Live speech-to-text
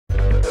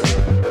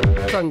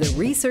From the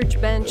research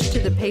bench to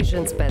the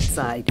patient's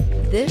bedside,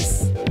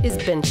 this is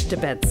Bench to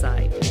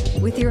Bedside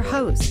with your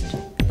host,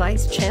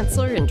 Vice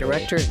Chancellor and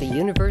Director of the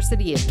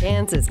University of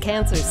Kansas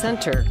Cancer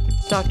Center,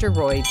 Dr.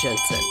 Roy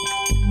Jensen.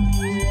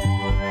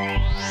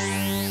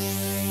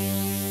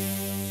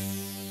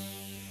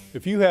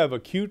 If you have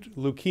acute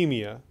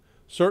leukemia,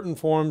 certain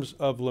forms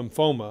of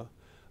lymphoma,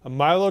 a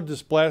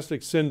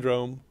myelodysplastic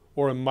syndrome,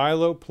 or a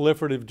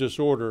myeloproliferative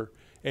disorder,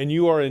 and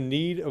you are in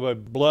need of a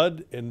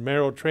blood and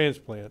marrow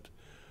transplant,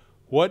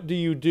 what do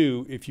you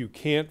do if you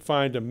can't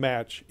find a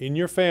match in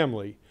your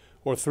family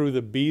or through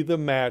the Be the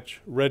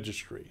Match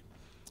registry?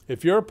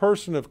 If you're a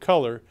person of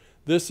color,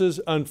 this is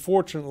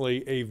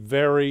unfortunately a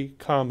very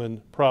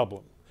common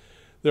problem.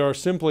 There are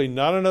simply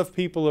not enough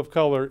people of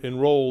color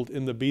enrolled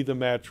in the Be the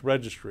Match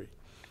registry.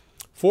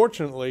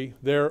 Fortunately,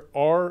 there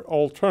are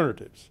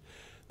alternatives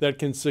that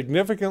can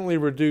significantly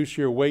reduce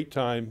your wait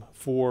time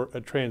for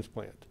a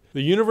transplant.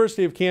 The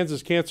University of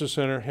Kansas Cancer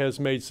Center has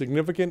made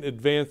significant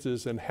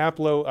advances in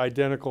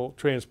haploidentical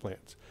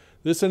transplants.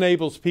 This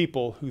enables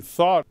people who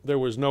thought there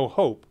was no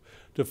hope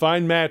to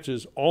find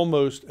matches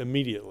almost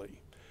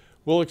immediately.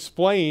 We'll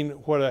explain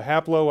what a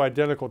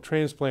haploidentical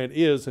transplant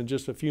is in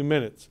just a few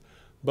minutes,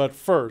 but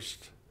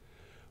first,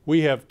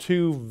 we have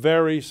two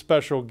very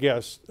special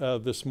guests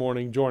this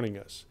morning joining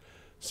us.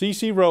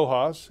 Cece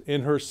Rojas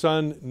and her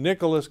son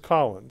Nicholas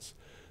Collins.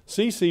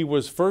 Cece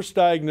was first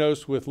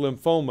diagnosed with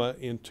lymphoma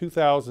in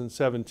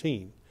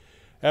 2017.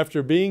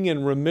 After being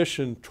in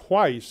remission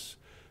twice,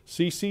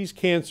 Cece's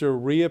cancer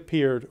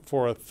reappeared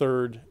for a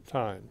third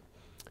time.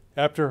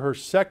 After her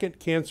second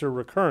cancer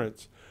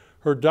recurrence,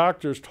 her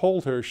doctors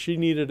told her she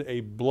needed a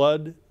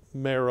blood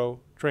marrow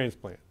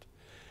transplant.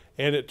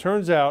 And it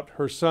turns out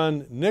her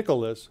son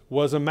Nicholas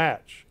was a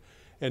match,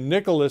 and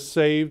Nicholas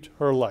saved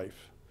her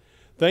life.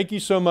 Thank you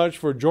so much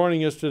for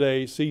joining us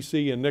today,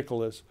 Cece and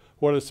Nicholas.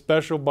 What a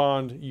special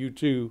bond you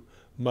two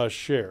must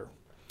share.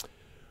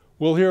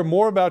 We'll hear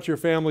more about your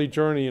family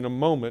journey in a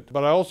moment,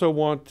 but I also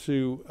want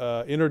to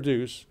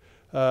introduce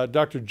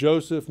Dr.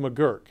 Joseph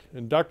McGurk.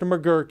 And Dr.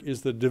 McGurk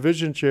is the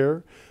Division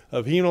Chair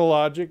of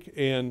Hematologic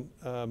and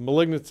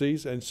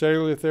Malignancies and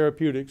Cellular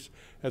Therapeutics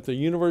at the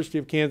University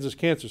of Kansas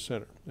Cancer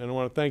Center. And I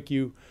want to thank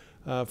you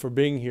for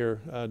being here,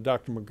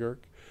 Dr. McGurk.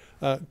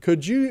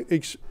 Could you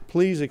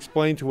please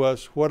explain to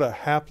us what a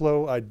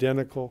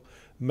haploidentical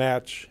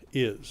match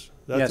is?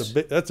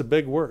 That's a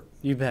big word.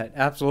 You bet,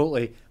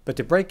 absolutely. But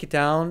to break it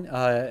down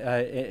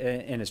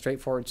in a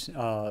straightforward,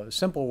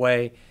 simple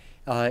way,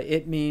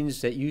 it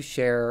means that you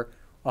share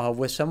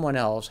with someone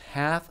else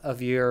half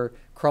of your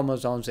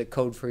chromosomes that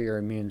code for your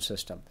immune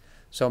system.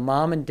 So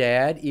mom and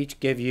dad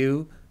each give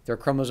you their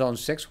chromosome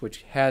 6,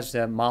 which has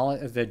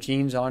the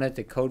genes on it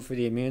that code for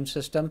the immune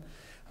system.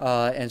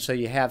 And so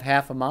you have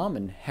half a mom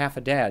and half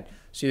a dad.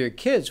 So your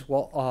kids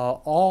will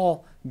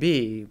all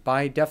be,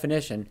 by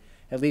definition,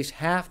 at least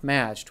half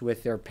matched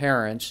with their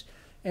parents.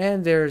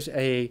 And there's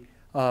a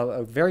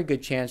very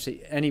good chance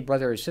that any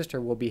brother or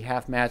sister will be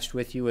half matched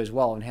with you as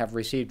well and have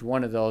received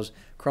one of those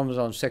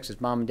chromosome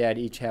 6s. Mom and dad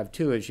each have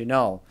 2, as you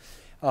know.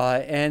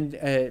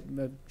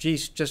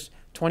 Just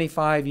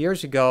 25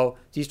 years ago,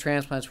 these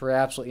transplants were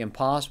absolutely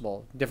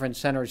impossible. Different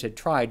centers had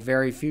tried.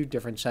 Very few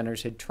different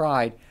centers had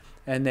tried.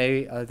 And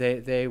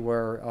they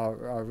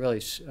were really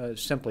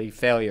simply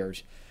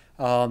failures,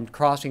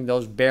 crossing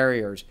those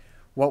barriers.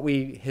 What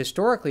we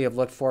historically have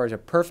looked for is a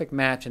perfect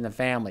match in the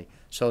family.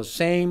 So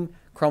same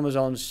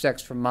chromosome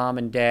 6 from mom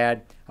and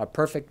dad, a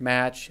perfect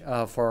match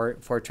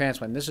for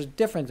transplant. This is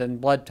different than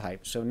blood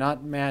type, so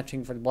not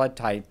matching for the blood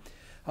type.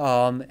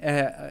 Knowing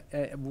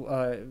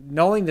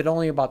that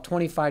only about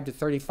 25 to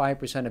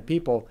 35% of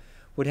people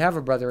would have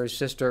a brother or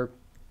sister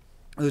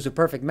who's a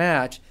perfect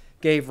match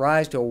gave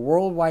rise to a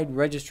worldwide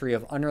registry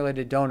of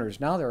unrelated donors.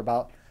 Now there are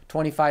about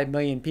 25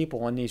 million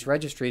people in these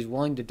registries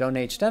willing to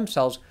donate stem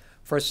cells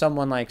for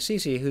someone like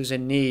Cece who's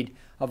in need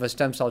of a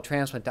stem cell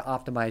transplant to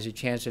optimize the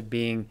chance of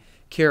being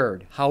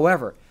cured.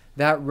 However,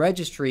 that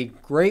registry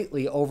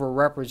greatly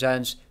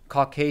overrepresents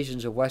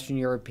Caucasians of Western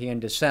European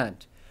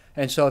descent.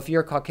 And so if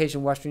you're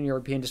Caucasian Western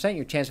European descent,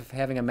 your chance of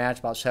having a match is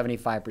about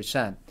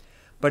 75%.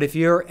 But if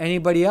you're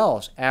anybody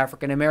else,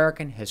 African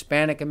American,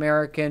 Hispanic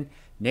American,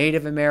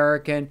 Native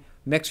American,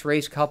 mixed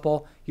race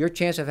couple, your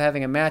chance of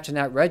having a match in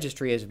that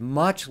registry is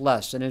much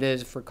less than it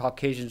is for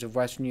Caucasians of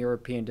Western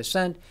European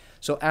descent.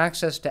 So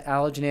access to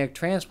allogeneic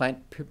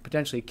transplant,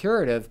 potentially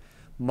curative,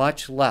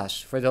 much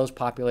less for those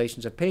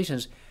populations of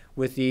patients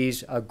with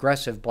these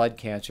aggressive blood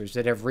cancers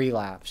that have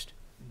relapsed.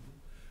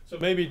 So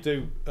maybe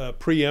to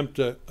preempt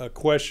a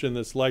question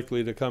that's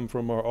likely to come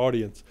from our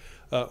audience,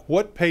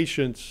 what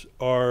patients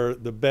are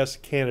the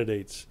best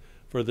candidates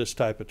for this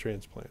type of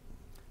transplant?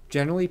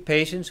 Generally,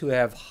 patients who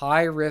have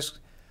high-risk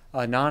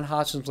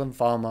non-Hodgkin's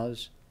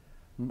lymphomas,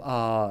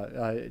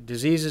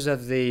 diseases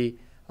of the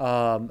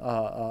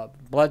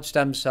blood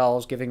stem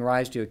cells giving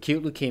rise to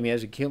acute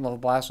leukemias, acute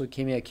lymphoblastic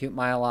leukemia, acute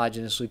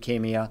myelogenous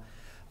leukemia,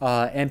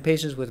 and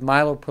patients with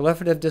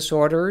myeloproliferative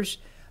disorders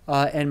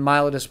and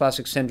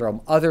myelodysplastic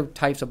syndrome, other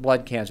types of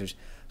blood cancers.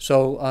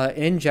 So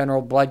in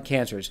general, blood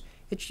cancers.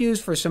 It's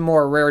used for some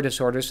more rare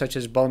disorders such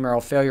as bone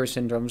marrow failure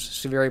syndromes,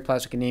 severe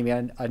aplastic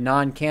anemia, a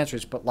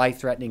non-cancerous but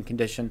life-threatening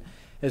condition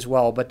as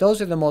well. But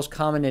those are the most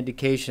common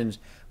indications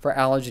for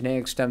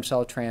allogeneic stem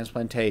cell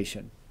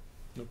transplantation.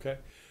 Okay.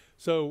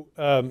 So,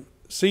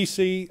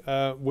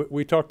 Cece,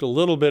 we talked a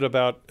little bit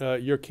about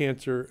your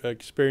cancer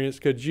experience.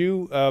 Could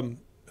you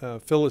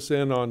fill us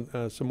in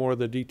on some more of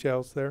the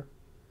details there?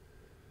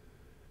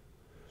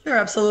 Sure,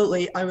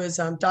 absolutely. I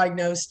was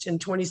diagnosed in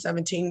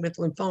 2017 with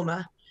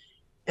lymphoma,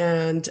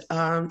 and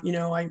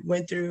I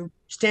went through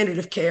standard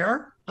of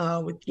care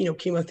with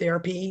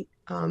chemotherapy,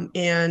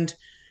 and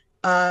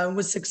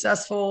was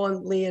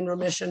successfully in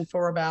remission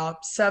for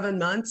about 7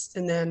 months,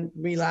 and then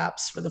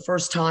relapsed for the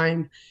first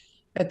time.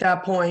 At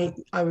that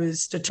point, it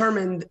was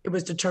determined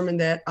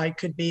that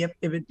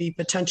it would be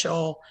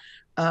potential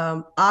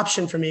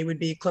option for me would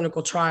be a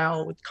clinical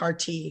trial with CAR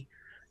T.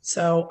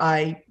 So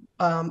I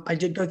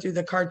did go through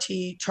the CAR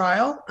T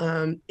trial,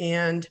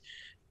 and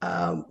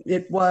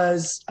it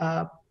was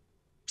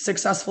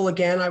successful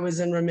again. I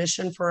was in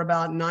remission for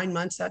about 9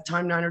 months that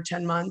time, 9 or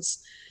 10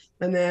 months,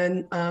 and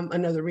then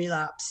another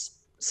relapse.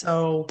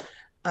 So,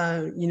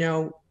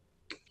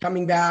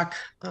 coming back,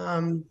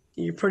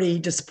 you're pretty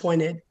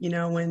disappointed,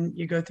 when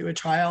you go through a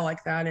trial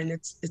like that, and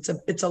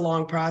it's a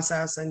long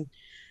process, and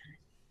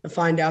to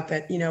find out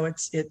that,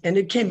 and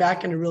it came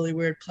back in a really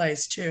weird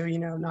place too,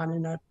 not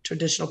in a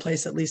traditional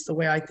place, at least the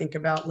way I think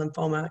about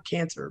lymphoma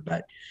cancer.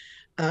 But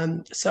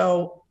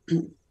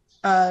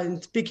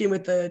speaking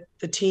with the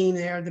team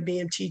there, the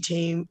BMT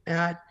team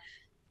at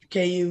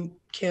KU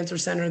Cancer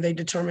Center, they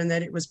determined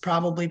that it was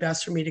probably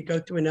best for me to go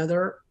through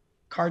another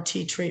CAR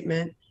T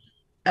treatment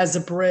as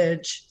a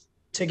bridge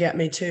to get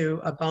me to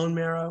a bone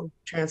marrow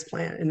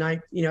transplant. And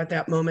at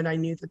that moment, I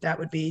knew that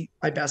would be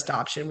my best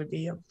option, would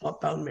be a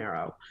bone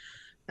marrow.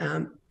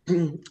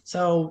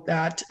 So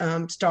that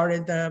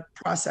started the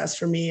process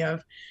for me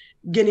of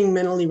getting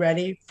mentally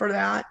ready for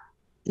that,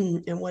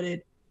 and what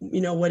it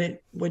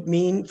would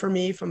mean for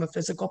me from a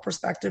physical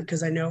perspective,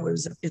 because I know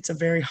it's a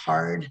very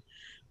hard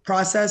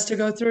process to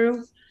go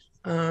through.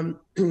 And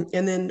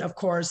then, of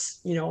course,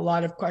 a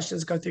lot of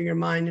questions go through your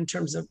mind in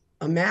terms of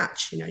a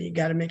match. You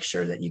got to make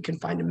sure that you can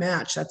find a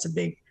match. That's a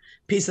big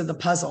piece of the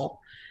puzzle.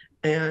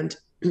 And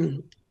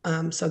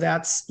so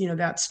that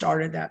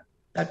started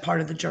that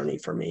part of the journey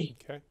for me.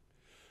 Okay.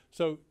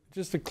 So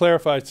just to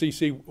clarify,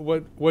 Cece,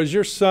 was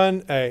your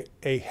son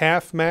a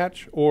half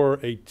match or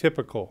a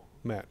typical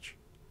match?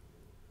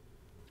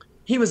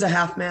 He was a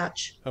half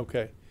match.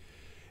 Okay.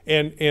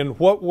 And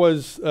what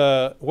was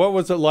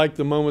it like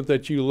the moment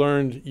that you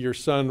learned your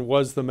son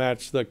was the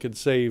match that could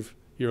save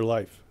your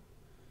life?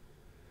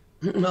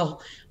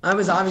 Well, I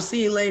was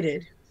obviously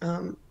elated,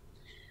 and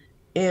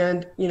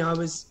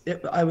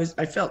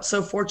I felt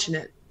so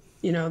fortunate,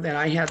 that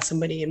I had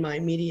somebody in my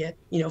immediate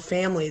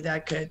family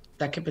that could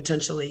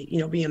potentially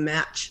be a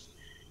match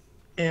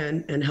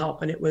and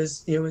help. And it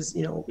was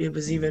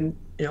even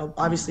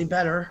obviously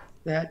better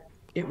that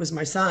it was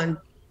my son,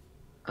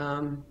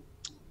 and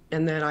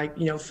that I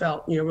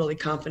felt really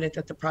confident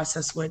that the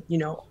process would,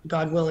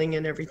 God willing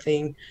and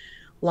everything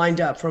lined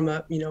up from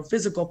a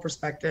physical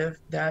perspective,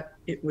 that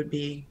it would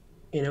be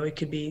it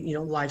could be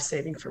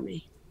life-saving for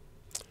me.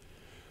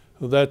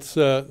 Well, that's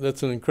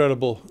an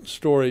incredible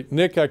story,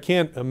 Nick. I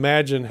can't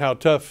imagine how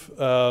tough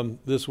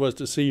this was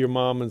to see your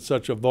mom in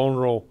such a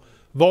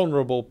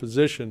vulnerable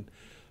position.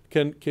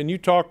 Can you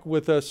talk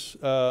with us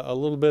a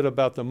little bit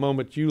about the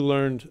moment you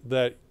learned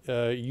that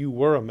you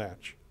were a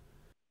match?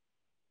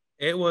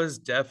 It was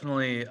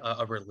definitely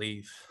a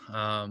relief.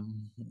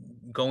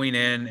 Going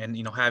in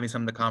and having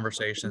some of the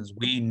conversations,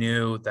 we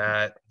knew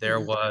that there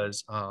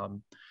was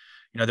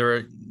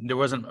there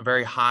wasn't a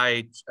very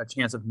high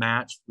chance of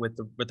match with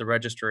the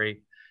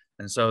registry.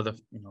 And so the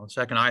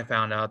second I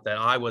found out that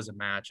I was a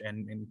match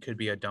and could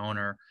be a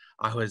donor,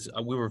 I was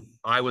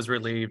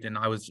relieved, and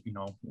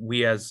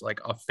we as like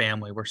a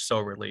family were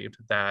so relieved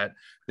that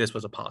this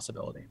was a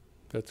possibility.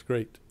 That's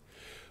great.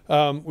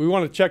 We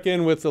want to check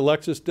in with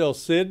Alexis Del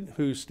Cid,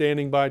 who's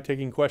standing by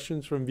taking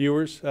questions from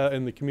viewers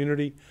in the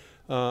community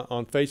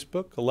on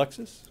Facebook.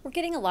 Alexis? We're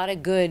getting a lot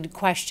of good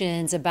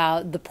questions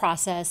about the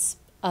process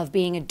of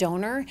being a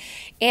donor.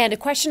 And a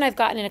question I've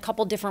gotten in a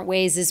couple different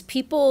ways is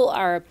people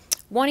are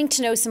wanting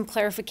to know some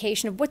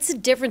clarification of what's the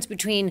difference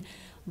between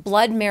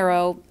blood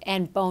marrow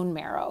and bone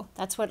marrow.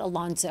 That's what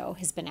Alonzo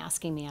has been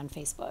asking me on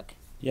Facebook.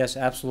 Yes,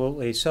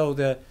 absolutely. So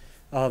the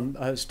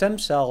stem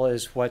cell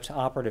is what's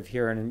operative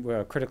here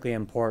and critically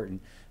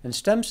important. And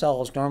stem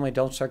cells normally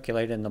don't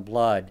circulate in the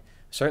blood,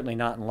 certainly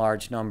not in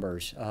large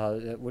numbers.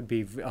 It would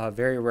be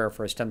very rare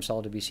for a stem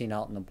cell to be seen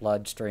out in the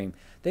bloodstream.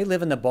 They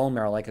live in the bone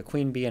marrow like a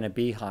queen bee in a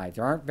beehive.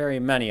 There aren't very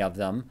many of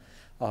them,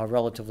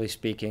 relatively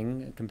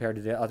speaking, compared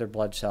to the other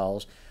blood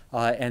cells.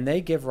 And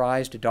they give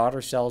rise to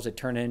daughter cells that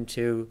turn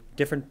into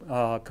different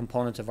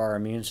components of our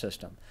immune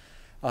system.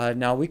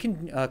 Now, we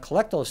can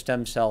collect those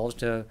stem cells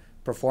to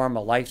perform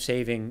a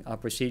life-saving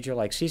procedure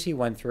like Cece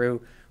went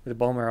through with a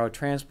bone marrow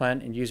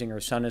transplant and using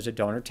her son as a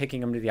donor,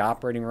 taking him to the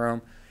operating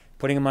room,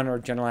 putting him under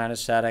a general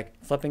anesthetic,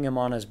 flipping him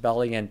on his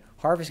belly, and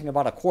harvesting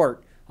about a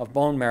quart of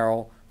bone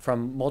marrow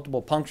from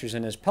multiple punctures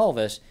in his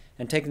pelvis,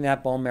 and taking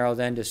that bone marrow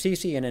then to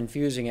CC and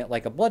infusing it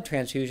like a blood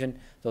transfusion.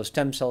 Those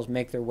stem cells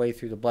make their way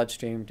through the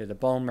bloodstream to the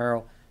bone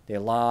marrow. They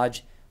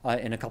lodge.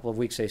 In a couple of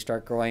weeks, they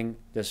start growing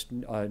this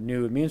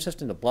new immune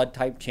system. The blood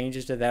type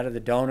changes to that of the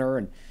donor,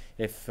 and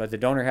if the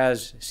donor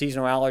has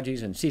seasonal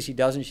allergies and CC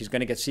doesn't, she's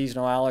going to get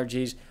seasonal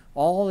allergies.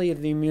 All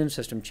of the immune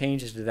system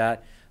changes to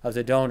that of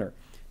the donor.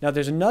 Now,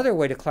 there's another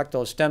way to collect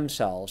those stem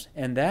cells,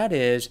 and that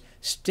is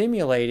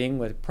stimulating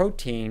with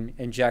protein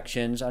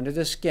injections under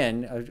the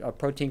skin, a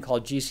protein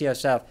called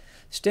GCSF,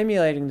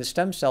 stimulating the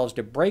stem cells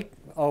to break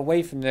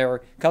away from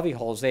their cubby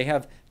holes. They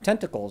have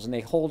tentacles, and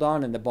they hold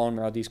on in the bone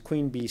marrow, these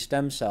queen bee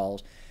stem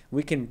cells.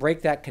 We can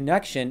break that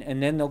connection,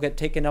 and then they'll get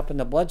taken up in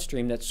the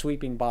bloodstream that's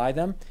sweeping by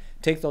them,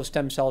 take those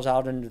stem cells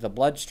out into the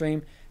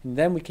bloodstream, and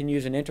then we can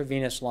use an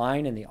intravenous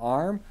line in the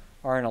arm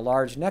or in a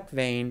large neck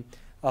vein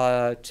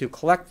to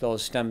collect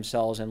those stem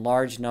cells in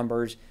large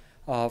numbers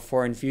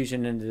for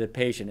infusion into the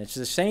patient. It's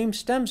the same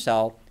stem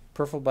cell,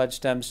 peripheral blood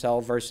stem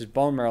cell versus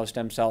bone marrow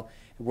stem cell.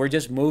 We're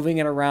just moving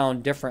it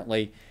around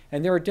differently.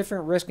 And there are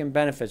different risks and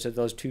benefits of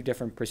those two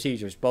different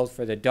procedures, both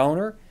for the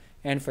donor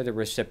and for the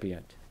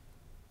recipient.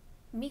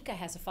 Mika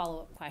has a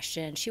follow-up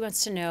question. She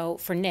wants to know,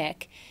 for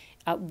Nick,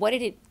 what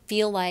did it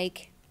feel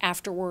like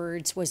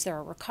afterwards? Was there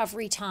a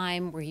recovery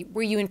time? Were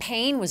you in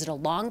pain? Was it a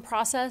long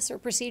process or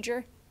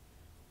procedure?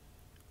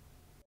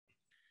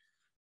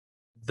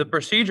 The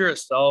procedure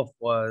itself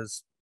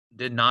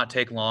did not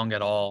take long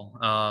at all.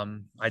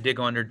 I did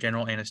go under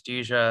general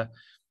anesthesia,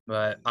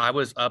 but I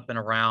was up and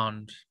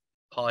around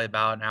probably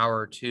about an hour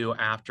or two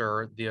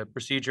after the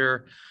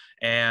procedure,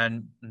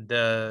 and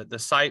the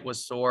site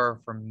was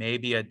sore for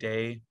maybe a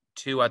day,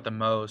 2 at the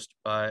most,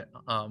 but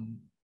I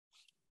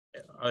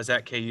was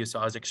at KU, so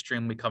I was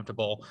extremely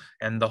comfortable,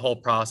 and the whole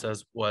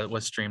process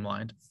was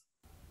streamlined.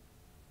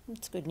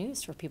 It's good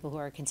news for people who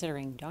are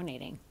considering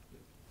donating.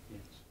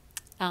 Yes.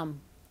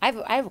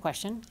 I have a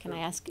question. Can I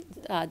ask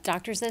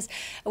doctors this?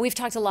 We've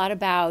talked a lot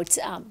about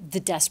the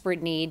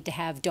desperate need to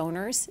have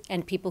donors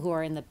and people who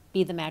are in the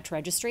Be the Match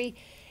registry.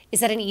 Is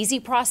that an easy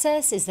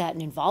process? Is that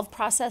an involved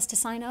process to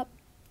sign up?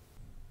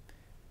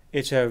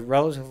 It's a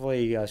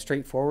relatively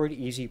straightforward,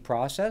 easy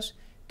process.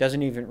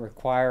 Doesn't even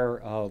require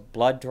a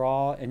blood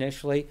draw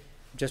initially,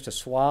 just a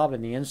swab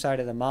in the inside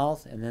of the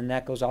mouth, and then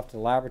that goes off to the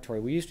laboratory.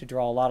 We used to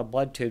draw a lot of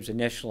blood tubes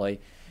initially,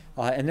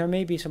 and there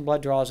may be some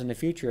blood draws in the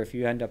future if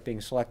you end up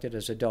being selected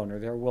as a donor.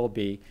 There will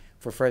be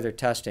for further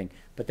testing.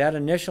 But that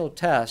initial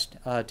test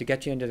to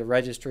get you into the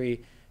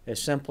registry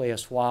is simply a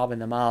swab in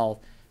the mouth,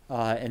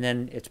 and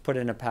then it's put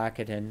in a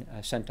packet and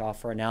sent off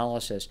for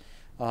analysis.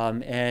 The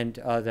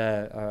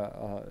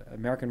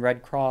American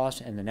Red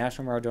Cross and the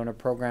National Marrow Donor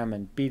Program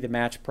and Be the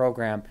Match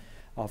program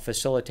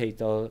facilitate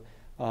those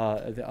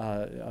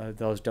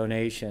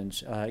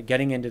donations,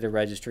 getting into the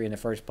registry in the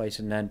first place,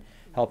 and then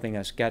helping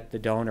us get the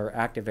donor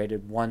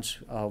activated once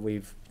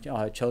we've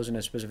chosen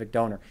a specific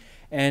donor.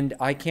 And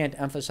I can't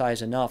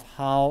emphasize enough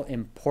how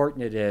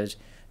important it is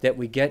that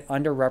we get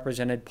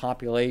underrepresented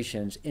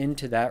populations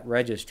into that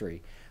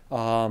registry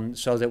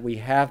so that we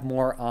have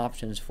more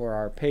options for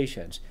our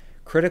patients.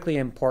 Critically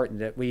important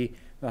that we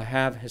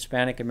have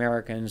Hispanic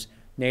Americans,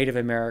 Native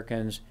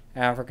Americans,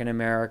 African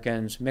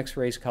Americans, mixed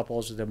race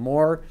couples. The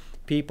more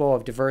people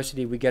of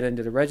diversity we get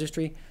into the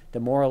registry, the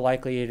more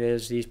likely it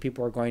is these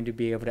people are going to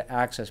be able to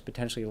access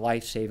potentially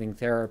life-saving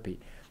therapy.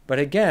 But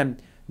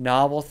again,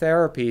 novel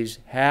therapies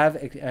have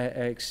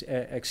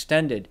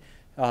extended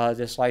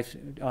this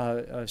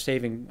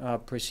life-saving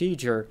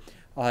procedure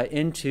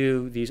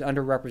into these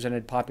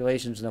underrepresented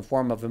populations in the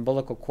form of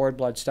umbilical cord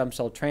blood stem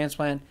cell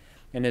transplant,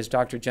 and as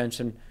Dr.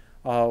 Jensen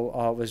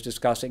was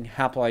discussing,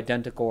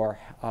 haploidentical or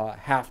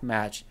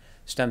half-match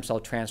stem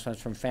cell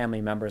transplants from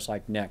family members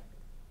like Nick.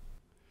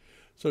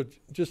 So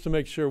just to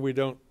make sure we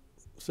don't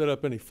set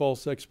up any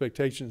false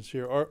expectations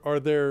here, are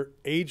there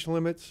age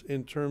limits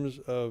in terms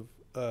of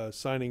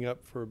signing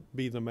up for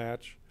Be the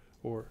Match?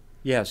 Or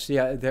Yes,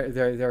 yeah,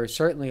 there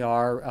certainly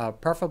are.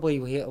 Preferably,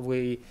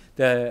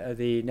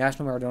 the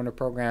National Marrow Donor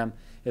Program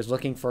is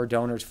looking for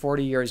donors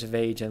 40 years of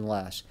age and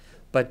less.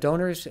 But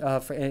donors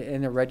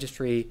in the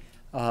registry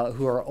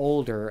who are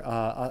older,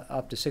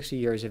 up to 60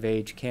 years of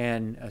age,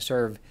 can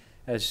serve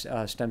as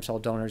stem cell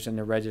donors in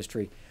the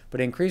registry. But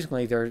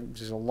increasingly,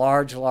 there's a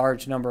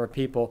large number of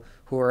people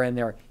who are in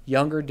there.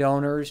 Younger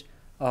donors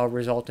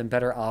result in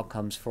better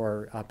outcomes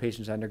for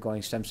patients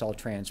undergoing stem cell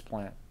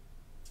transplant.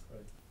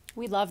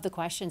 We love the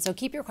questions. So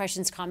keep your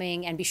questions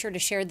coming, and be sure to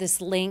share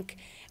this link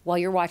while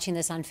you're watching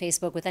this on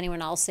Facebook with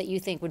anyone else that you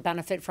think would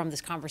benefit from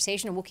this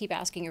conversation, and we'll keep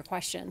asking your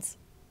questions.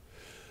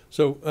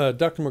 So,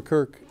 Dr.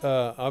 McKirk,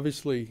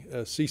 obviously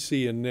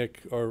CC and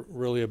Nick are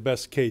really a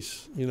best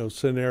case,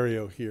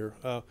 scenario here.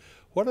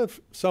 What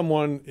if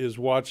someone is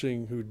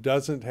watching who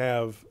doesn't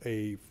have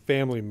a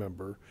family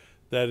member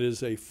that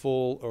is a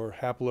full or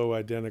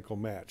haploidentical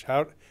match?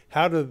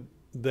 How do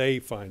they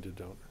find a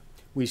donor?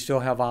 We still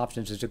have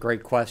options. It's a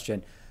great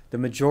question. The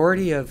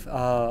majority of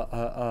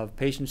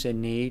patients in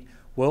need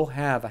will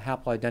have a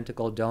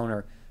haploidentical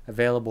donor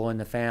available in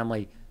the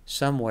family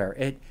somewhere.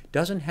 It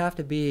doesn't have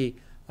to be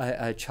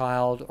a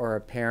child or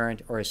a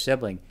parent or a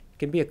sibling. It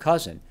can be a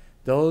cousin.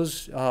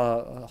 Those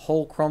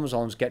whole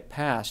chromosomes get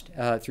passed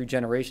through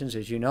generations,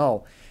 as you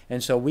know.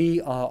 And so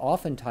we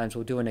oftentimes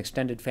will do an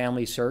extended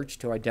family search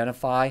to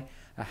identify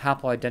a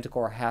haploidentical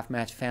or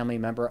half-matched family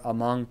member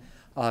among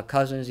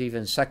cousins,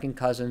 even second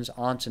cousins,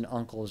 aunts and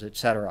uncles,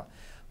 etc.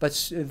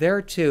 But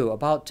there too,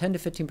 about 10 to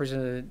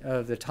 15%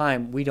 of the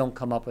time, we don't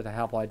come up with a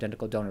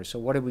haploidentical donor. So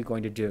what are we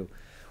going to do?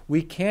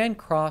 We can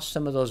cross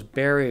some of those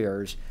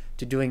barriers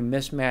to doing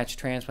mismatched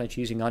transplants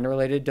using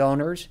unrelated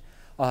donors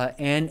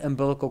and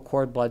umbilical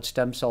cord blood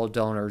stem cell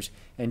donors,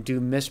 and do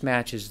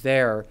mismatches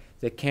there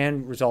that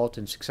can result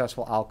in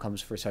successful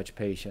outcomes for such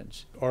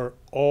patients. Are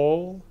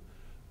all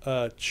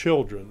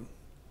children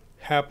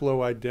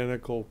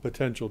haploidentical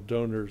potential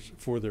donors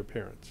for their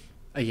parents?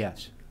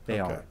 Yes, they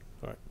are.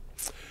 All right.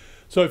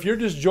 So if you're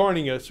just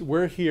joining us,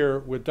 we're here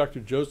with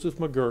Dr. Joseph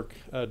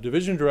McGurk,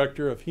 Division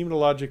Director of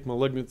Hematologic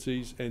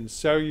Malignancies and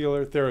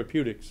Cellular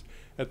Therapeutics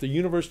at the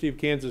University of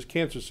Kansas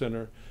Cancer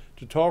Center,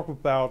 to talk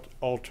about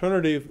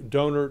alternative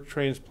donor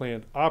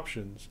transplant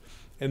options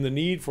and the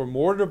need for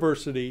more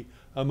diversity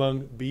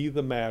among Be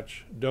the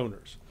Match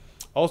donors.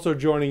 Also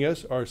joining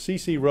us are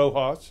Cece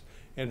Rojas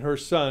and her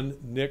son,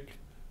 Nick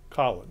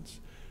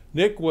Collins.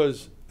 Nick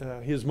was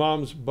his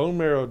mom's bone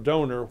marrow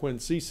donor when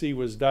Cece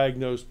was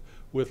diagnosed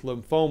with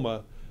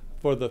lymphoma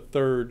for the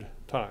third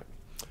time.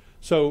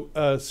 So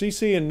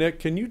Cece and Nick,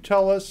 can you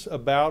tell us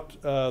about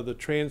the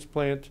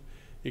transplant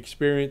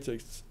experience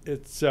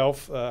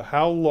itself?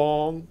 How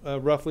long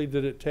roughly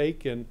did it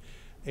take, and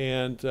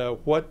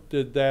what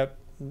did that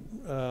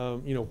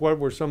what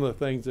were some of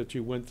the things that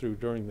you went through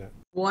during that?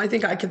 Well, I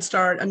think I could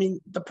start. I mean,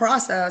 the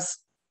process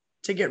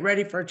to get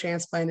ready for a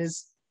transplant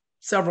is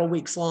several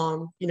weeks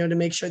long, to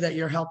make sure that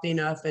you're healthy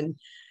enough, and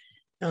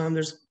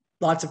there's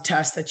lots of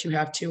tests that you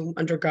have to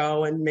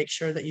undergo and make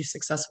sure that you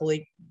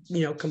successfully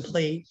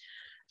complete.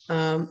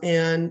 So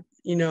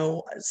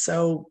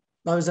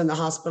I was in the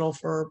hospital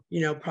for,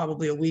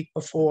 probably a week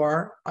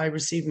before I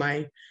received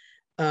my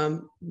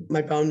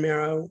my bone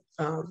marrow.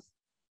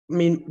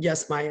 My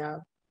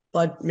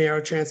blood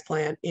marrow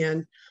transplant.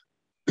 And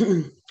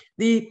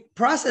the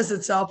process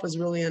itself was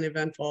really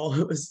uneventful.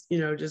 It was,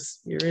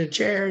 just you're in a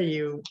chair,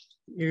 you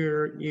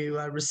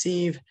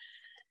receive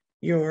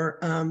your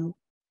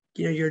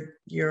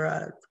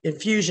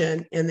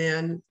infusion, and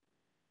then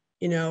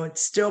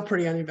it's still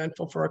pretty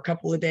uneventful for a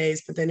couple of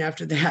days, but then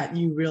after that,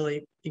 you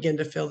really begin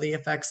to feel the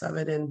effects of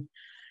it. And,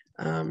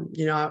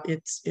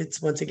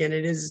 it's once again,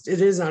 it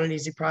is not an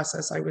easy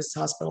process. I was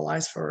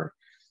hospitalized for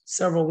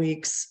several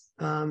weeks,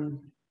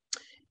 and,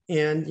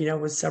 it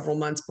was several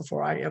months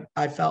before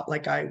I felt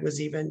like I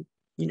was even,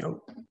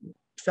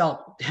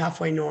 felt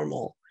halfway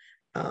normal.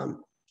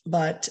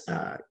 But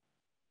got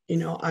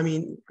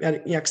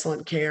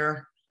excellent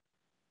care.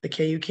 The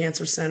KU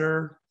Cancer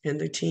Center and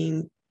the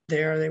team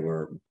there, they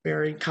were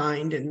very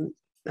kind, and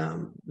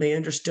they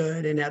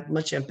understood and had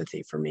much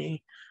empathy for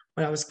me,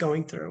 what I was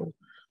going through.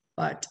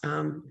 But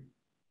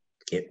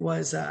it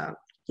was a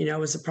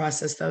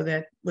process though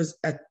that was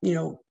I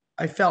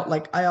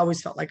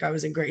always felt like I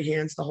was in great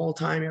hands the whole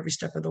time, every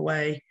step of the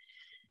way,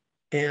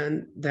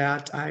 and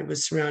that I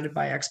was surrounded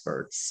by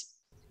experts.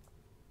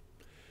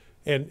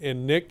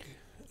 And Nick,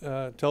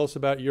 tell us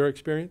about your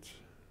experience.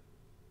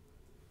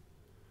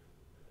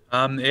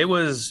 It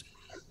was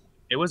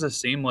a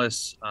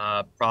seamless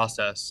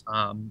process.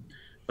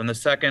 From the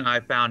second I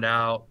found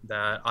out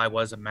that I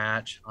was a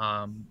match,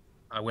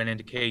 I went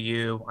into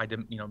KU. I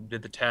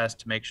did the test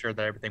to make sure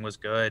that everything was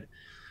good,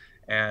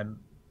 and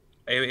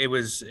it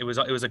was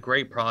a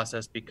great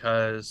process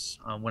because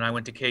when I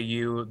went to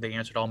KU, they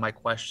answered all my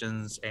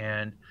questions,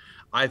 and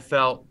I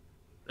felt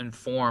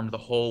informed the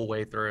whole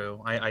way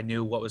through. I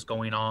knew what was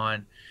going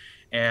on,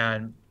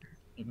 and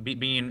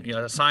being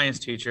a science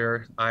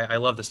teacher, I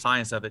love the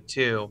science of it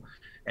too.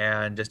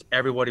 And just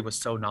everybody was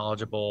so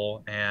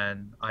knowledgeable.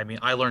 And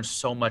I learned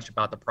so much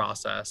about the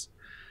process.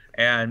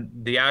 And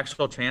the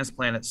actual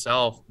transplant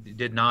itself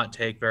did not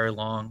take very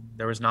long.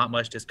 There was not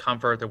much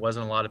discomfort. There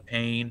wasn't a lot of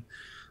pain.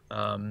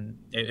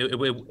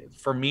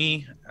 For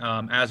me,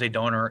 as a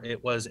donor,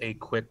 it was a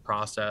quick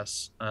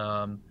process.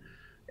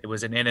 It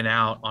was an in and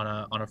out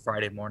on a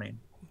Friday morning.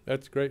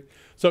 That's great.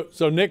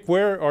 So Nick,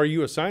 where are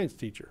you a science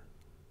teacher?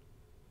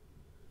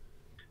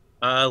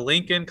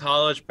 Lincoln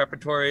College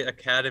Preparatory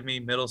Academy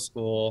Middle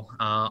School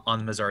on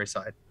the Missouri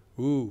side.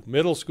 Ooh,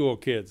 middle school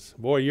kids.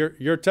 Boy,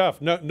 you're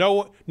tough.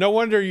 No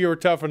wonder you were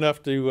tough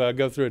enough to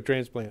go through a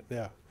transplant.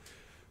 Yeah.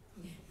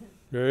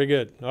 Very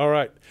good. All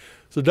right.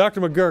 So Dr.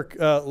 McGurk,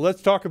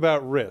 let's talk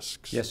about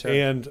risks. Yes, sir.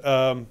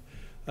 And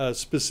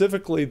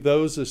specifically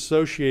those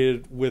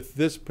associated with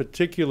this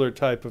particular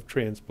type of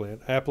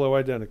transplant,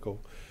 haploidentical,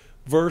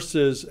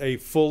 versus a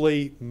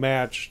fully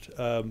matched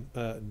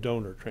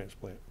donor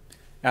transplant.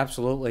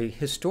 Absolutely.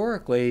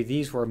 Historically,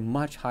 these were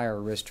much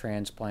higher risk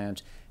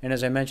transplants. And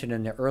as I mentioned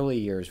in the early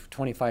years,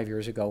 25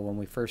 years ago when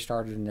we first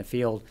started in the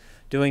field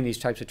doing these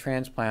types of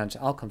transplants,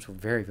 outcomes were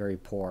very, very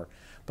poor.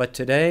 But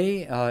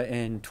today,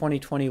 in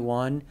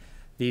 2021,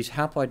 these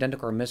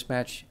haploidentical or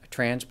mismatched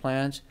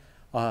transplants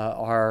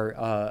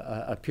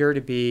appear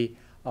to be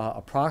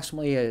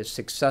approximately as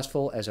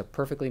successful as a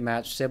perfectly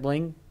matched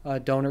sibling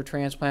donor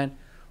transplant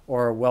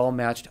or a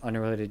well-matched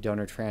unrelated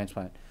donor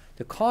transplant.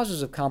 The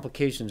causes of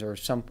complications are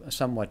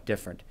somewhat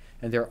different,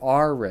 and there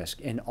are risks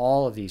in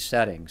all of these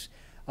settings.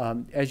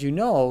 As you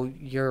know,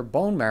 your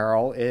bone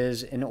marrow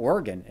is an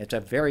organ. It's a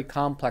very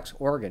complex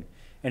organ,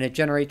 and it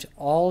generates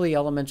all the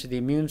elements of the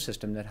immune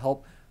system that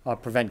help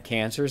prevent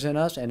cancers in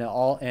us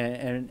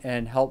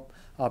and help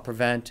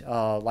prevent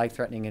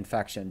life-threatening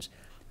infections.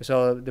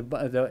 So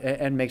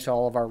and makes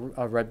all of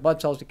our red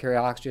blood cells to carry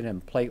oxygen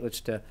and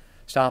platelets to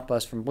stop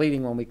us from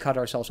bleeding when we cut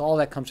ourselves. All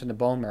that comes from the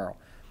bone marrow.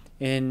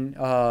 In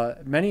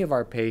many of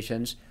our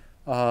patients,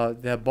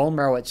 the bone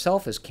marrow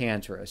itself is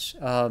cancerous.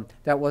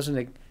 That wasn't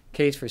the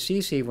case for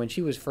Cece when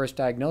she was first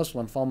diagnosed.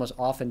 Lymphomas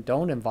often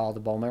don't involve the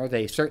bone marrow.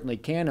 They certainly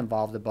can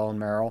involve the bone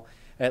marrow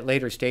at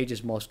later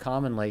stages most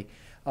commonly.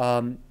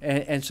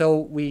 And so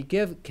we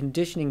give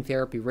conditioning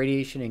therapy,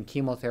 radiation and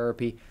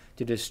chemotherapy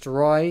to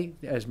destroy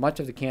as much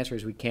of the cancer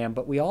as we can,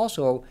 but we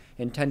also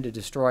intend to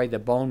destroy the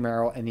bone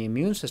marrow and the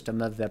immune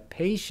system of the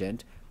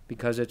patient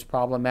because it's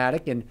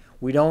problematic, and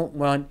we don't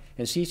want,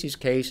 in Cece's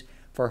case,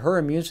 for her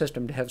immune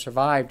system to have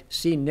survived,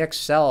 see Nick's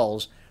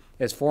cells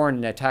as foreign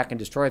and attack and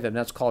destroy them.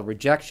 That's called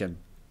rejection.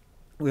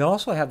 We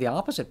also have the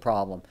opposite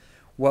problem.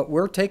 What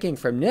we're taking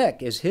from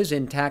Nick is his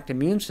intact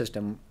immune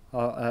system,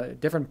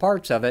 different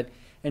parts of it,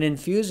 and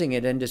infusing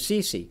it into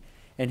Cece.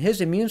 And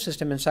his immune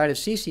system inside of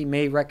Cece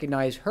may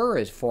recognize her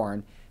as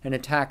foreign and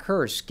attack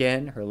her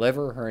skin, her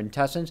liver, her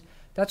intestines.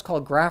 That's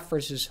called graft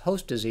versus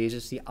host disease.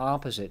 It's the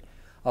opposite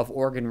of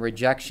organ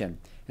rejection.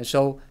 And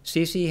so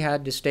Cece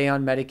had to stay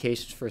on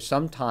medications for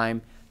some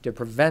time to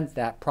prevent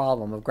that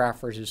problem of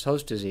graft versus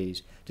host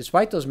disease.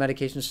 Despite those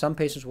medications, some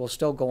patients will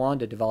still go on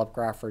to develop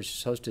graft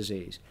versus host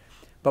disease.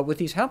 But with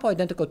these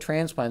haploidentical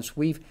transplants,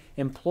 we've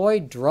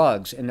employed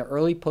drugs in the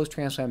early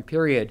post-transplant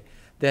period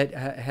that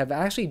have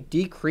actually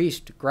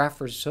decreased graft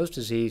versus host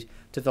disease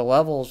to the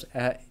levels,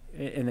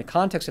 in the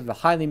context of a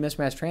highly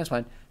mismatched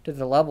transplant, to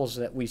the levels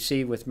that we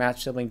see with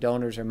matched sibling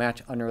donors or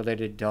matched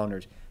unrelated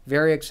donors.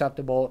 Very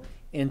acceptable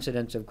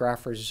incidence of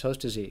graft versus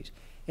host disease.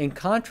 In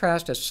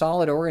contrast, a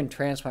solid organ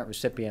transplant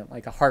recipient,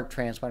 like a heart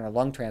transplant or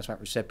lung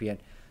transplant recipient,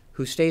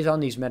 who stays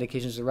on these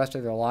medications the rest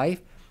of their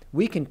life,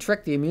 we can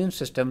trick the immune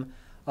system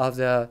of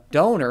the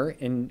donor,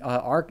 in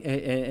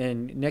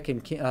Nick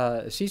and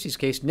Cece's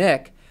case,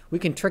 Nick, we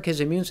can trick his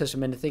immune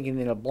system into thinking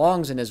that it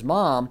belongs in his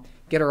mom,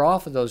 get her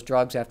off of those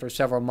drugs after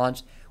several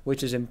months,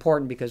 which is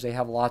important because they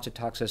have lots of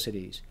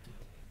toxicities.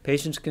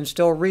 Patients can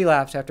still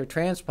relapse after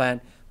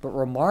transplant, but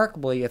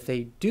remarkably, if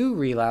they do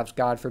relapse,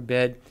 God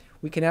forbid,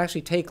 we can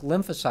actually take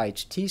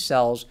lymphocytes, T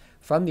cells,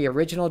 from the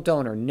original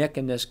donor, Nick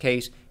in this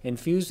case,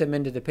 infuse them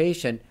into the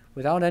patient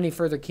without any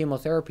further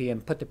chemotherapy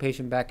and put the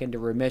patient back into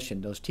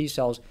remission. Those T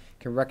cells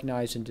can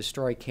recognize and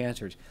destroy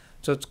cancers.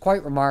 So it's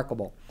quite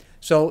remarkable.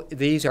 So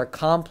these are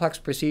complex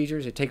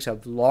procedures. It takes a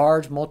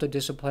large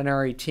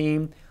multidisciplinary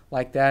team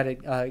like that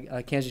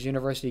at Kansas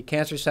University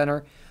Cancer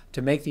Center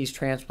to make these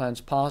transplants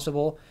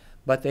possible,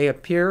 but they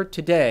appear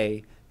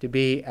today to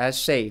be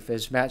as safe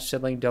as matched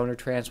sibling donor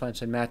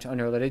transplants and matched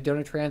unrelated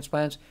donor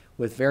transplants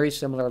with very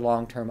similar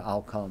long-term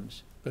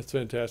outcomes. That's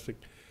fantastic.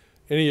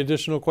 Any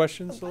additional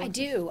questions? I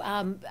do.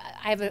 I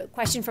have a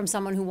question from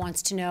someone who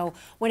wants to know,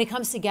 when it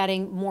comes to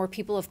getting more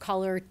people of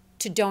color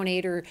to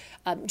donate or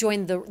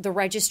join the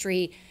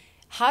registry,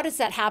 how does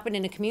that happen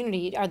in a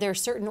community? Are there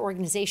certain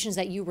organizations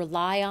that you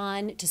rely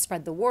on to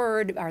spread the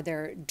word? Are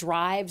there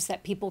drives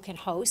that people can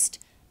host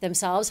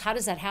themselves? How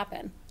does that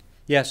happen?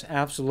 Yes,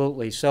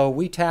 absolutely. So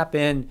we tap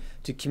in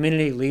to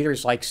community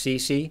leaders like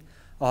Cece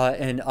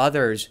and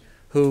others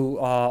who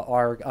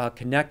are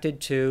connected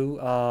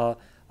to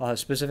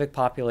specific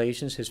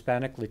populations,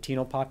 Hispanic,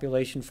 Latino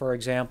population, for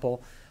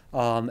example,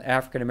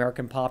 African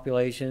American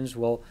populations.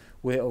 We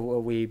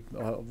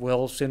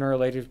will sooner or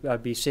later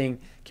be seeing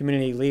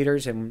community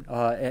leaders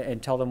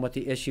and tell them what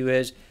the issue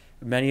is.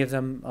 Many of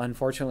them,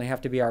 unfortunately,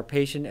 have to be our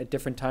patient at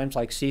different times,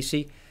 like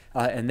Cece,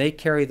 and they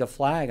carry the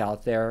flag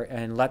out there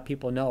and let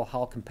people know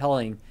how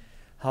compellingly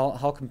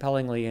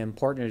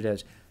important it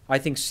is. I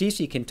think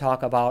Cece can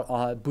talk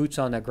about boots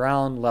on the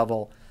ground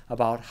level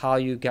about how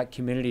you get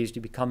communities to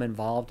become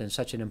involved in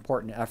such an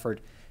important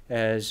effort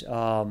as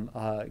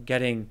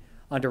getting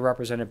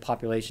underrepresented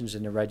populations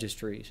in the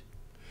registries.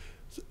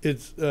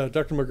 It's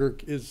Dr.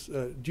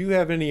 McGurk. Do you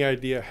have any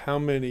idea how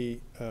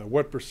many,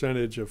 what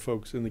percentage of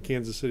folks in the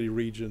Kansas City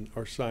region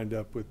are signed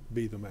up with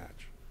Be the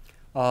Match?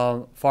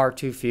 Far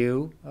too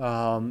few.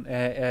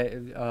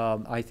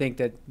 I think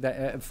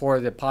that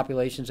for the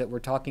populations that we're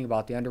talking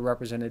about, the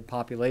underrepresented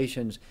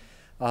populations,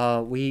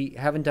 we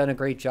haven't done a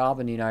great job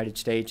in the United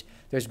States.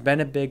 There's been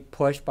a big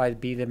push by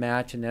Be the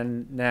Match and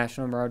then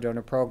National Marrow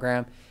Donor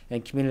Program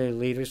and community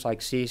leaders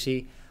like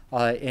Cece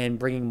in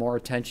bringing more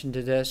attention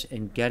to this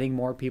and getting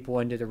more people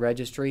into the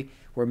registry.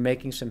 We're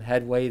making some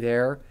headway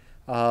there,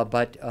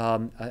 but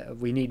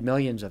we need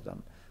millions of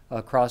them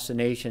across the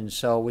nation.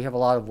 So we have a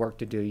lot of work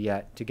to do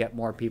yet to get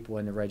more people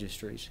in the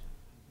registries.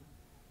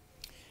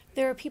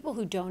 There are people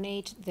who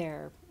donate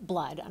their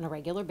blood on a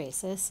regular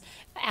basis.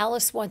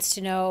 Alice wants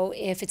to know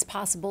if it's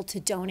possible to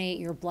donate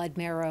your blood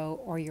marrow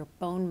or your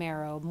bone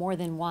marrow more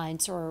than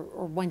once or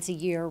once a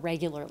year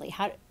regularly.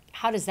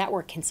 How does that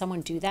work? Can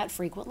someone do that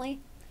frequently?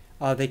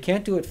 They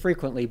can't do it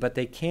frequently, but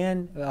they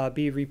can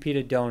be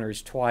repeated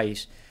donors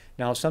twice.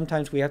 Now,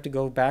 sometimes we have to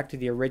go back to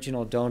the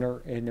original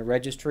donor in the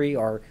registry,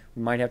 or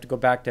we might have to go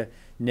back to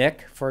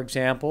Nick, for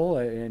example,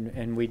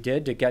 and we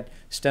did, to get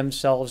stem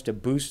cells to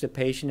boost the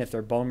patient if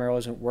their bone marrow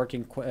isn't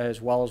working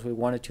as well as we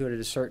wanted to at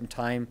a certain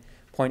time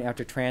point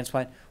after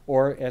transplant.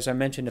 Or, as I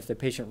mentioned, if the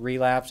patient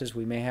relapses,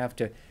 we may have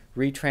to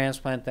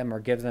retransplant them or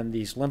give them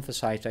these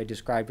lymphocytes I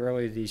described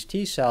earlier, these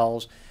T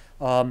cells.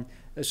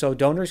 So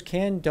donors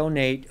can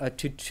donate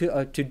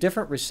to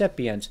different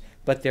recipients,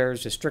 but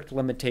there's a strict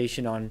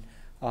limitation on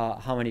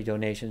how many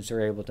donations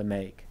they're able to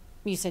make.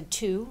 You said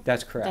 2?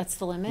 That's correct. That's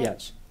the limit?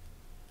 Yes.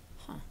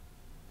 Huh.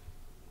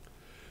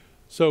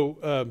 So,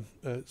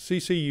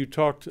 Cece, you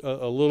talked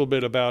a little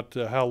bit about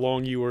how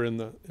long you were in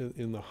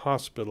the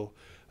hospital.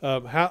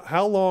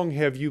 How long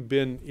have you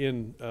been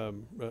in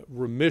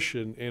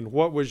remission, and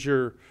what was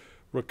your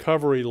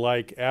recovery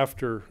like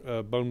after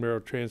bone marrow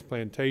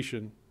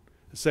transplantation,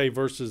 say,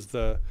 versus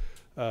the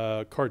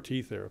CAR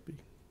T therapy?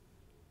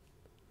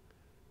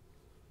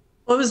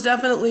 Well, it was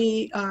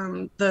definitely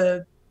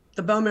the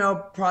bone marrow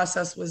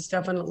process was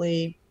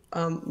definitely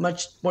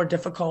much more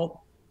difficult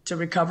to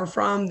recover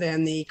from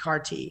than the CAR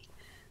T.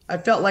 I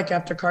felt like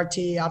after CAR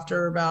T,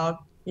 after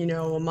about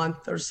a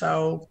month or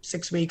so,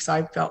 6 weeks,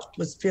 I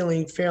was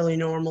feeling fairly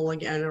normal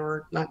again,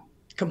 or not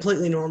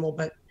completely normal,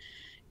 but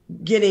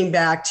getting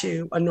back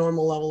to a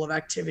normal level of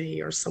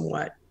activity or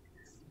somewhat.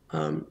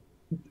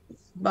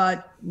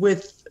 But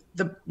with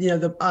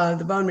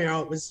the bone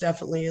marrow, it was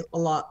definitely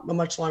a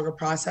much longer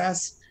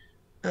process.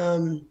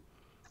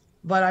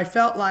 But I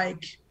felt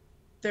like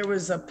there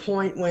was a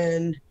point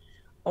when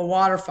a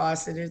water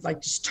faucet is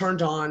like just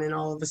turned on, and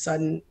all of a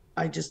sudden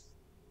I just,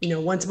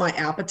 once my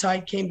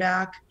appetite came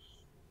back,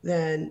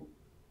 then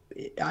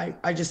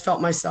I just felt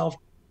myself,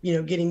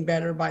 getting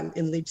better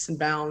in leaps and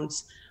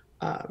bounds.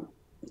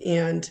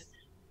 And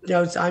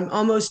I'm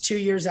almost 2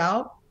 years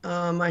out.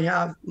 I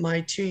have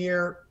my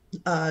 2-year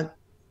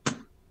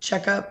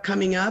checkup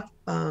coming up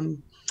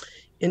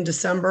in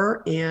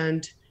December,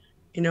 and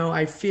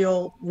I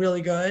feel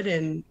really good,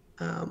 and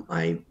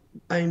I'm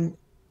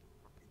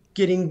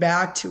getting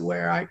back to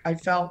where I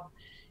felt,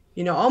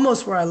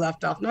 almost where I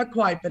left off, not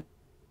quite, but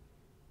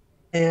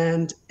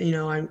I'm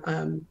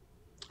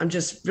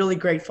just really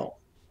grateful,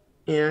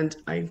 and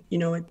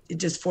it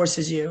just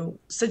forces you.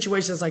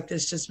 Situations like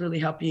this just really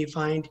help you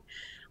find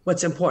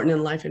what's important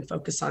in life and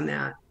focus on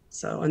that.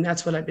 And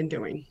that's what I've been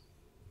doing.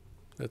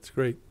 That's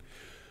great.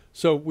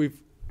 So we've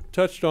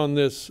touched on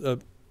this a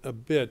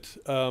bit.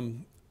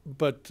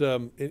 But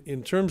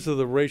in terms of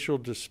the racial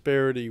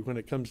disparity when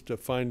it comes to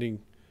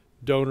finding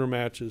donor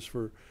matches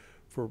for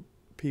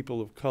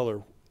people of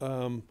color,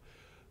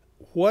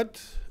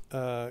 what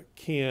are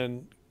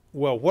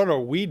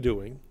we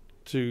doing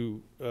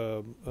to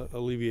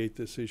alleviate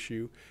this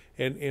issue,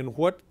 and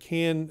what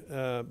can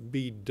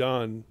be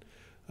done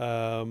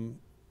to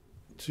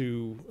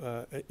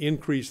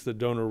increase the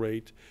donor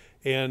rate,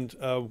 and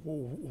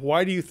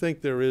why do you think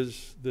there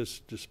is this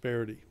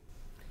disparity?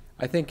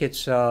 I think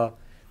it's I'll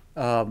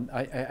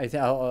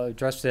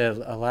address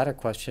the latter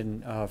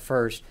question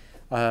first.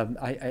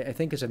 I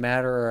think it's a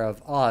matter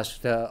of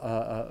us.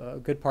 A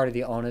good part of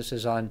the onus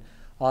is on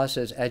us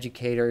as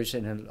educators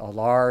in a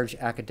large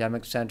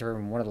academic center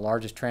and one of the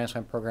largest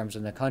transplant programs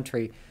in the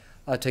country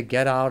to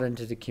get out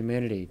into the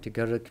community, to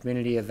go to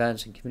community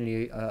events and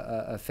community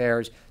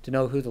affairs, to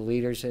know who the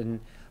leaders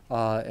in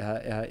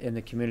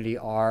the community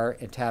are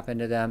and tap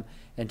into them,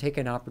 and take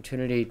an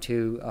opportunity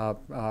to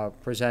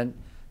present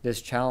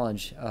this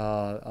challenge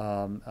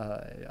in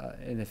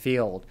the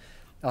field.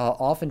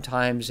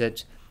 Oftentimes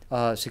it's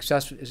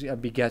success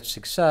begets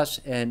success,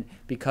 and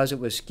because it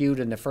was skewed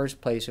in the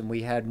first place and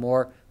we had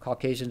more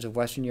Caucasians of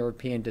Western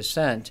European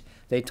descent,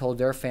 they told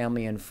their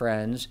family and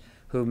friends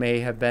who may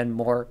have been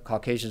more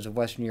Caucasians of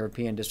Western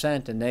European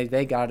descent, and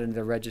they got into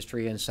the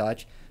registry and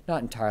such.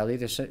 Not entirely,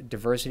 there's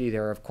diversity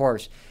there, of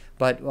course,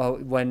 but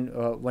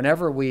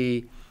whenever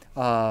we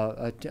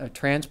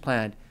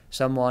transplant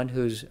someone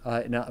who's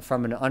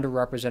from an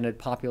underrepresented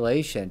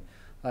population,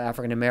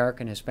 African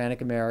American,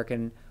 Hispanic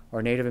American,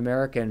 or Native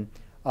American,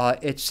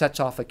 it sets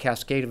off a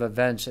cascade of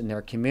events in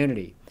their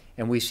community.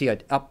 And we see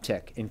an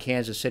uptick in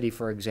Kansas City,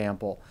 for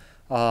example.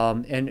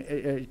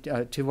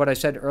 To what I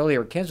said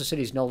earlier, Kansas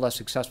City is no less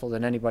successful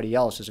than anybody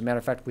else. As a matter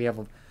of fact, we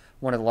have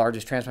one of the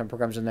largest transplant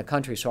programs in the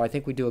country, so I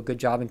think we do a good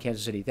job in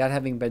Kansas City. That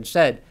having been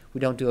said,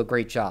 we don't do a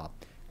great job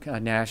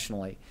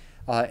nationally.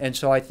 And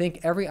so I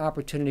think every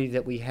opportunity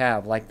that we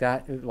have, like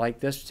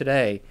this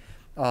today,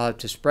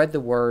 to spread the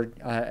word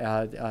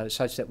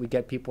such that we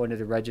get people into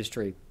the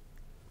registry,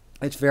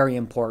 it's very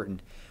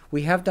important.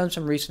 We have done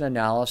some recent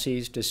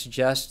analyses to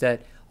suggest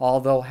that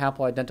although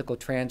haploidentical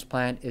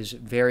transplant is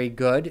very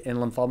good in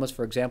lymphomas,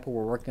 for example,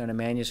 we're working on a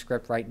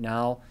manuscript right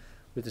now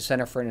with the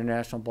Center for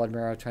International Blood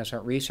Marrow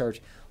Transplant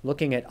Research,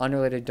 looking at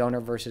unrelated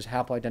donor versus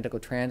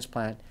haploidentical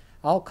transplant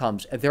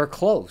outcomes. They're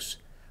close,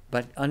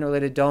 but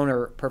unrelated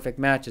donor perfect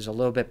match is a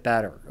little bit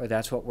better.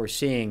 That's what we're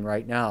seeing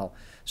right now.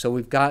 So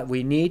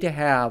we need to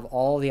have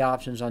all the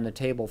options on the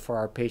table for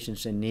our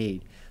patients in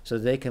need, so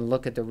they can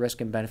look at the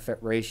risk and benefit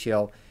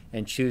ratio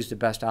and choose the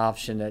best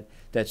option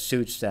that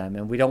suits them.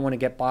 And we don't want to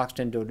get boxed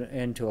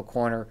into a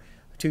corner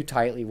too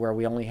tightly where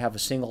we only have a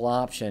single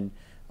option,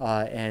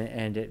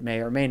 and it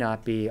may or may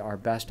not be our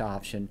best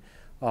option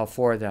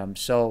for them.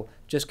 So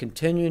just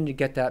continuing to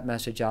get that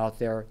message out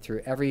there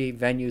through every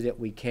venue that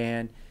we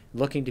can,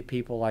 looking to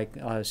people like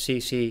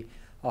Cece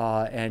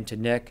and to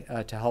Nick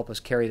to help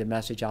us carry the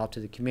message out to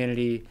the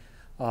community,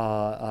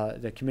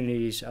 the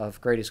communities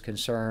of greatest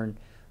concern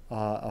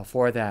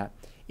for that.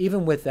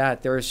 Even with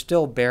that, there are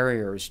still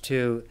barriers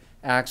to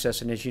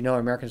access, and as you know,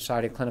 American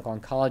Society of Clinical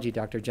Oncology,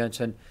 Dr.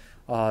 Jensen,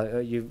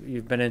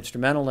 you've been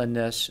instrumental in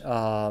this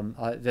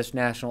this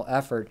national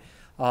effort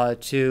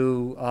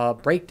to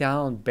break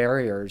down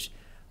barriers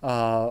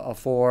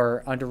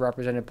for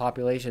underrepresented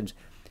populations.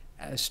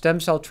 Stem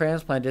cell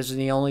transplant isn't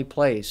the only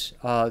place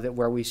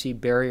where we see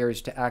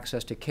barriers to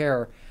access to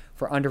care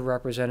for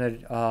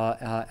underrepresented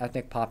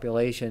ethnic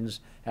populations,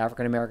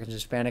 African Americans,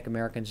 Hispanic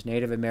Americans,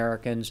 Native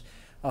Americans.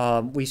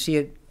 We see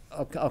it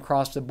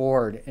across the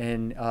board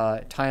in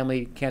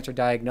timely cancer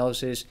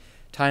diagnosis,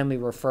 timely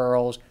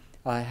referrals,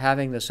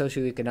 having the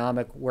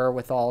socioeconomic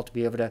wherewithal to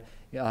be able to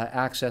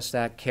access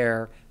that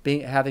care,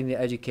 having the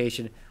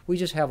education. We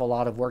just have a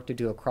lot of work to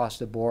do across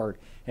the board.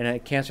 And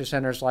at cancer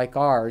centers like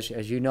ours,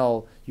 as you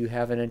know, you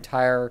have an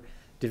entire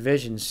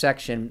division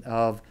section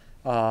of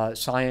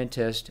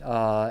scientists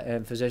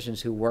and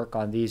physicians who work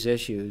on these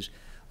issues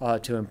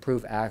to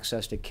improve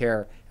access to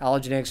care.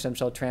 Allogeneic stem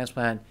cell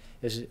transplant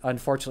is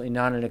unfortunately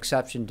not an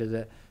exception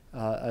to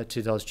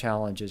those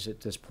challenges at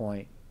this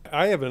point.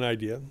 I have an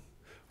idea.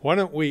 Why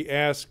don't we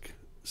ask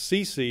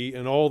Cece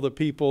and all the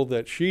people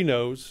that she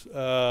knows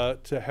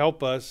to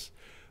help us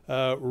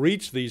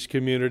reach these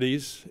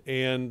communities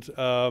and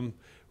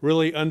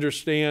really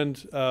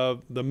understand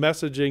the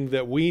messaging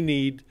that we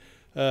need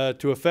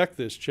to affect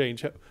this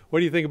change. What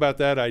do you think about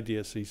that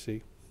idea,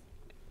 Cece?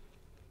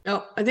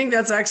 Oh, I think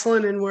that's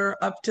excellent, and we're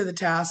up to the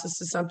task.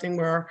 This is something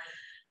where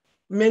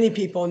many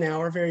people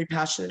now are very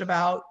passionate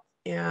about,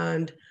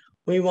 and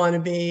we want to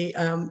be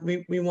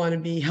we want to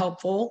be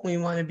helpful. We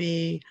want to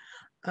be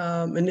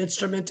an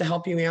instrument to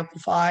help you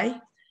amplify,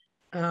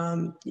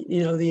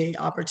 the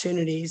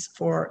opportunities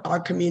for our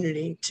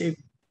community to,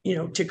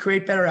 to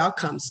create better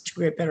outcomes, to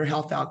create better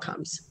health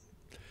outcomes.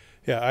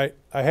 Yeah,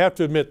 I have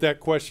to admit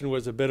that question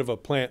was a bit of a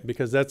plant,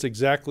 because that's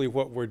exactly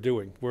what we're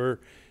doing. We're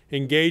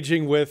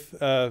engaging with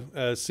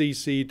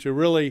CC to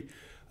really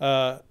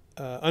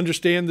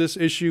understand this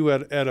issue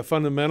at a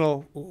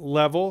fundamental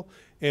level,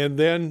 and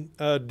then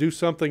do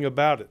something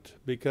about it,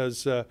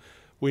 because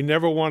we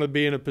never want to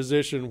be in a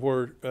position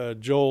where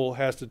Joel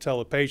has to tell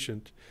a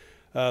patient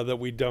that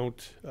we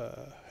don't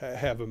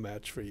have a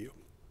match for you.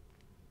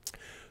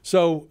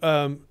 So,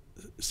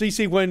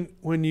 Cece,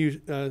 when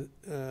you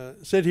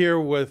sit here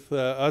with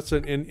us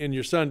and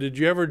your son, did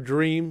you ever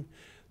dream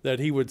that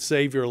he would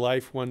save your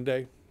life one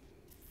day?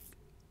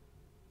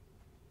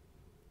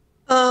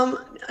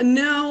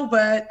 No,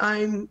 but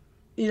I'm,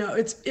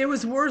 it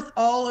was worth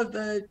all of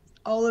the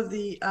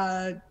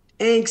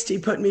angst he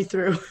put me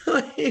through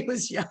when he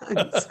was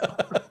young. So.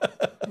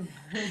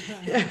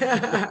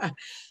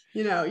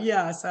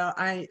 Yeah. So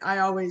I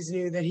always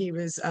knew that he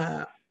was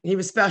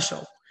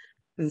special.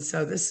 And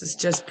so this is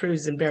just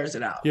proves and bears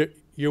it out.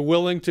 You're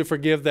willing to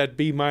forgive that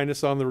B- on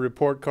the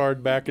report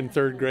card back in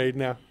 3rd grade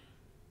now?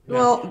 Yeah.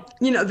 Well,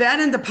 that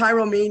and the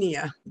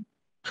pyromania.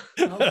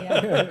 Oh,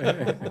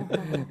 yeah.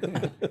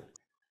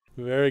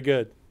 Very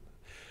good.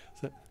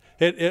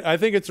 I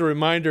think it's a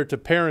reminder to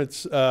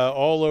parents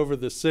all over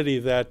the city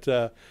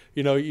that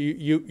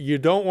you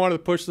don't want to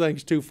push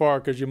things too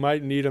far, because you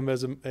might need them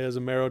as a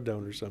marrow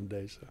donor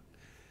someday. So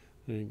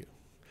there you go.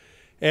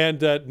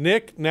 And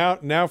Nick,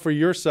 now for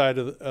your side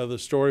of the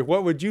story,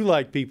 what would you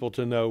like people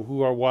to know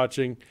who are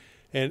watching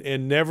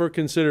and never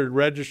considered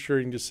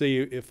registering to see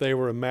if they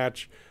were a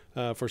match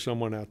for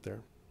someone out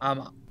there?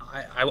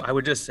 I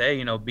would just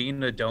say,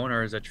 being a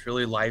donor is a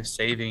truly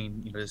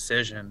life-saving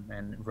decision,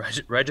 and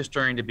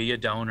registering to be a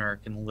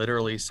donor can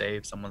literally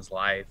save someone's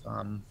life.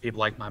 People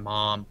like my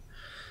mom.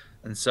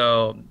 And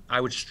so I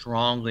would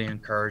strongly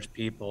encourage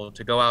people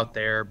to go out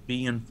there,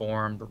 be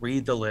informed,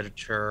 read the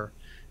literature,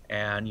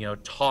 and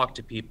talk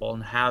to people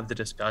and have the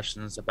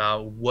discussions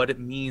about what it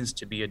means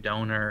to be a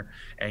donor,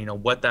 and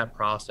what that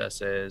process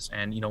is,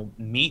 and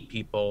meet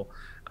people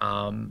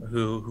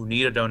who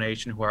need a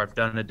donation, who have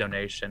done a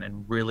donation,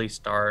 and really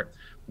start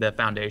the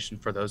foundation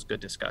for those good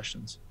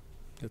discussions.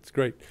 That's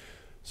great.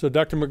 So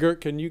Dr.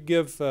 McGirt, can you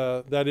give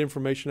that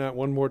information out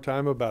one more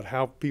time about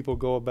how people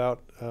go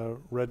about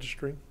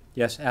registering?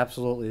 Yes,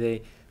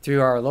 absolutely.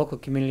 Through our local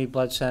community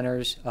blood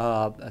centers,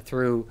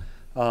 through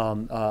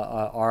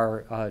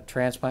our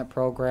transplant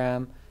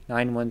program,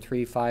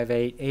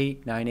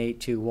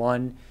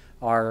 913-588-9821.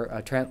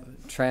 Our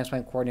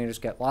transplant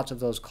coordinators get lots of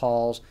those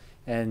calls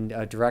and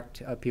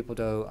direct people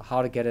to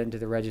how to get into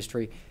the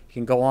registry. You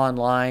can go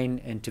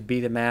online and to be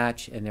the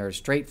match, and there's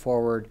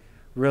straightforward,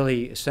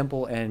 really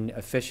simple and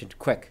efficient,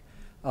 quick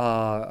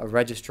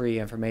registry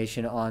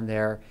information on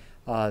there.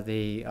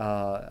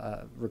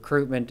 The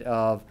recruitment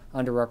of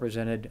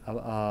underrepresented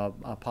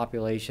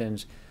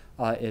populations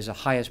is the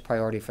highest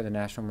priority for the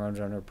National Marrow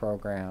Donor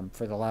Program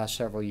for the last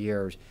several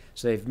years.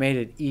 So they've made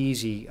it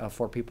easy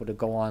for people to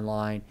go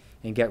online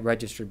and get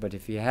registered. But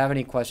if you have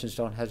any questions,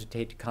 don't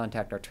hesitate to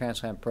contact our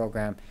transplant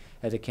program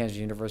at the Kansas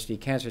University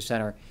Cancer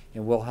Center,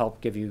 and we'll help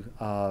give you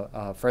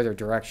further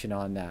direction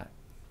on that.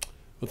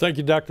 Well, thank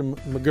you, Dr.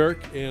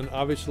 McGurk, and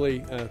obviously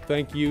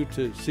thank you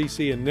to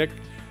Cece and Nick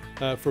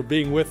for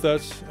being with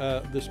us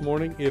this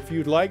morning. If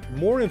you'd like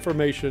more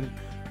information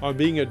on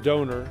being a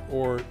donor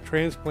or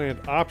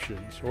transplant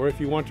options, or if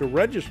you want to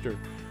register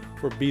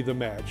for Be the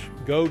Match,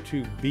 go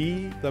to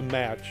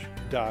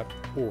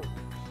bethematch.org.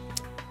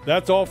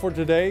 That's all for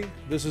today.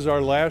 This is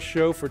our last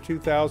show for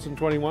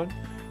 2021.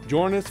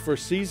 Join us for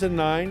Season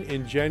 9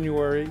 in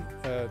January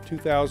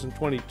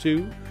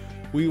 2022.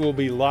 We will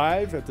be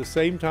live at the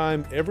same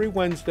time every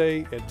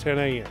Wednesday at 10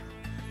 a.m.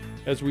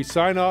 As we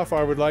sign off,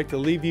 I would like to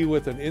leave you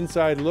with an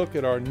inside look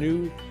at our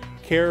new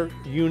care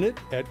unit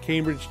at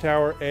Cambridge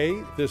Tower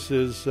A. This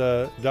is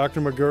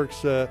Dr.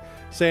 McGurk's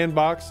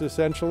sandbox,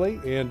 essentially,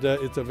 and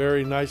it's a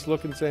very nice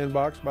looking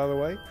sandbox, by the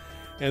way.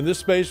 And this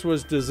space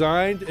was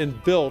designed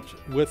and built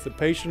with the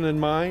patient in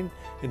mind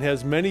and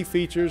has many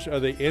features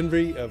of the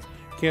envy of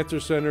cancer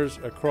centers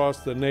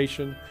across the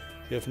nation,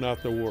 if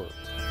not the world.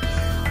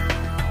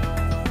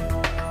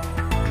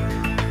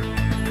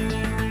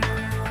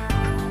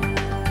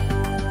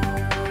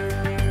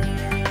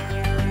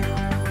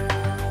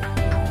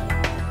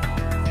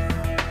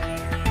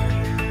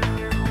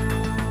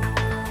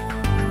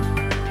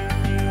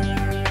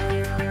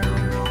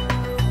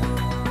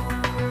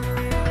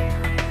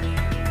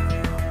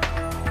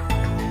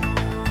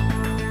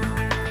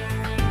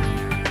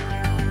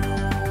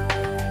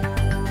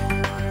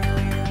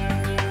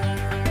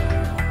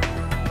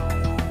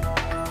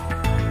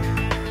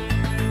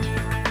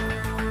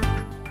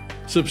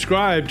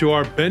 Subscribe to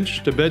our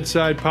Bench to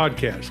Bedside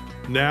podcast,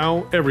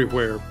 now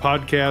everywhere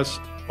podcasts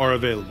are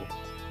available.